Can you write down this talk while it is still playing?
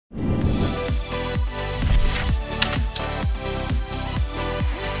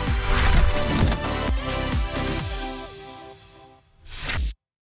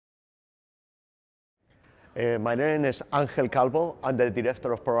My name is Angel Calvo. I'm the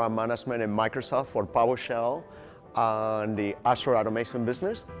Director of Program Management in Microsoft for PowerShell and the Azure Automation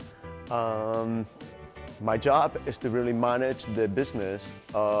business. My job is to really manage the business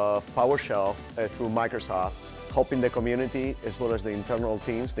of PowerShell through Microsoft, helping the community as well as the internal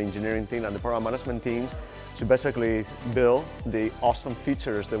teams, the engineering team and the program management teams to basically build the awesome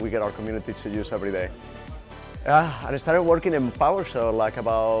features that we get our community to use every day. I started working in PowerShell like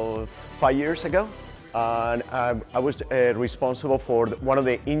about 5 years ago. And I was responsible for one of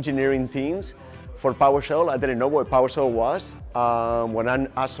the engineering teams for PowerShell. I didn't know what PowerShell was. When I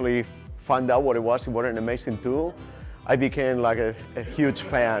actually found out what it was an amazing tool, I became like a huge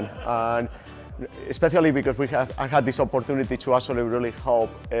fan. And especially because I had this opportunity to actually really help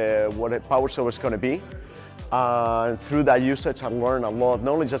what PowerShell was going to be. And through that usage, I learned a lot,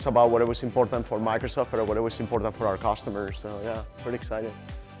 not only just about what was important for Microsoft, but what was important for our customers. So yeah, pretty excited.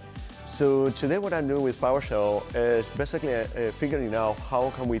 So today what I'm doing with PowerShell is basically figuring out how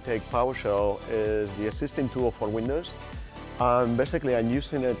can we take PowerShell as the assisting tool for Windows. Basically I'm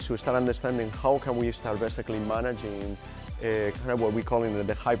using it to start understanding how can we start basically managing kind of what we call in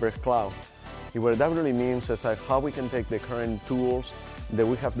the hybrid cloud. What that really means is that how we can take the current tools that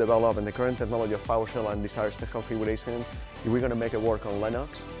we have developed and the current technology of PowerShell and desired state configuration, if we're going to make it work on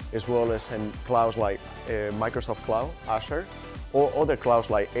Linux, as well as in clouds like Microsoft Cloud, Azure, or other clouds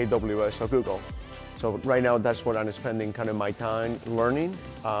like AWS or Google. So right now that's what I'm spending kind of my time learning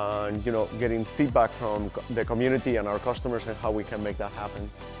and getting feedback from the community and our customers and how we can make that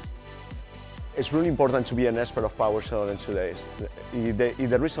happen. It's really important to be an expert of PowerShell in today's.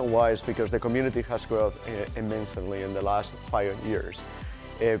 The reason why is because the community has grown immensely in the last 5 years.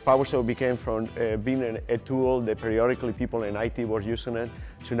 PowerShell became from being a tool that periodically people in IT were using it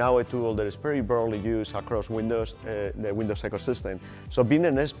to now a tool that is very broadly used across Windows, the Windows ecosystem. So being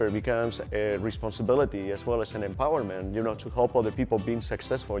an expert becomes a responsibility as well as an empowerment, to help other people being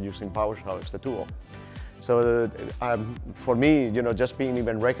successful using PowerShell as the tool. So for me, just being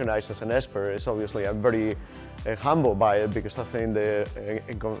even recognized as an expert is obviously, I'm very humbled by it because I think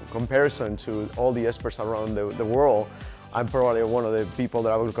in comparison to all the experts around the world, I'm probably one of the people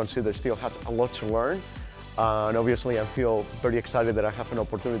that I would consider still has a lot to learn. And obviously I feel very excited that I have an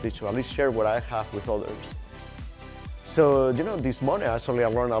opportunity to at least share what I have with others. So, this morning actually I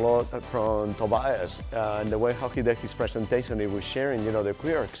learned a lot from Tobias and the way how he did his presentation. He was sharing, the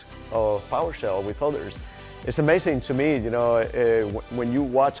quirks of PowerShell with others. It's amazing to me, when you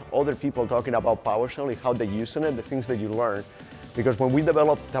watch other people talking about PowerShell and how they're using it, the things that you learn. Because when we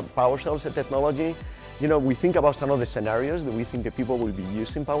developed PowerShell as a technology, we think about some of the scenarios that we think that people will be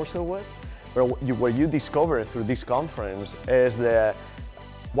using PowerShell with. But what you discover through this conference is that,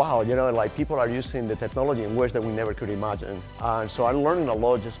 wow, like people are using the technology in ways that we never could imagine. And so I'm learning a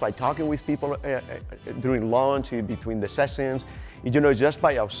lot just by talking with people during lunch, between the sessions, just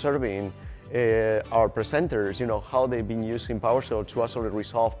by observing our presenters, how they've been using PowerShell to actually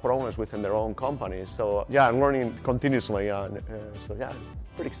resolve problems within their own companies. So yeah, I'm learning continuously, and so yeah, it's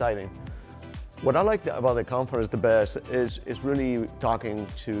pretty exciting. What I like about the conference the best is really talking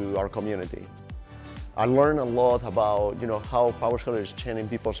to our community. I learned a lot about how PowerShell is changing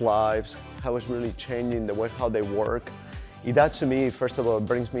people's lives, how it's really changing the way how they work. That to me, first of all,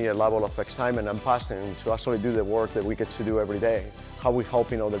 brings me a level of excitement and passion to actually do the work that we get to do every day. How we're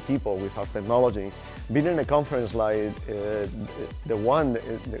helping other people with our technology. Being in a conference like the one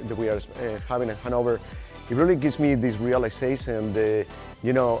that we are having in Hanover, it really gives me this realization that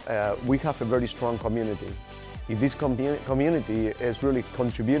we have a very strong community. If this community is really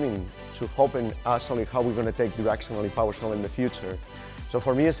contributing to helping actually how we're going to take directionally PowerShell in the future. So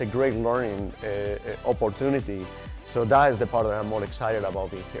for me, it's a great learning opportunity. So that is the part that I'm more excited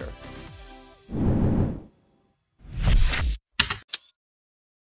about being here.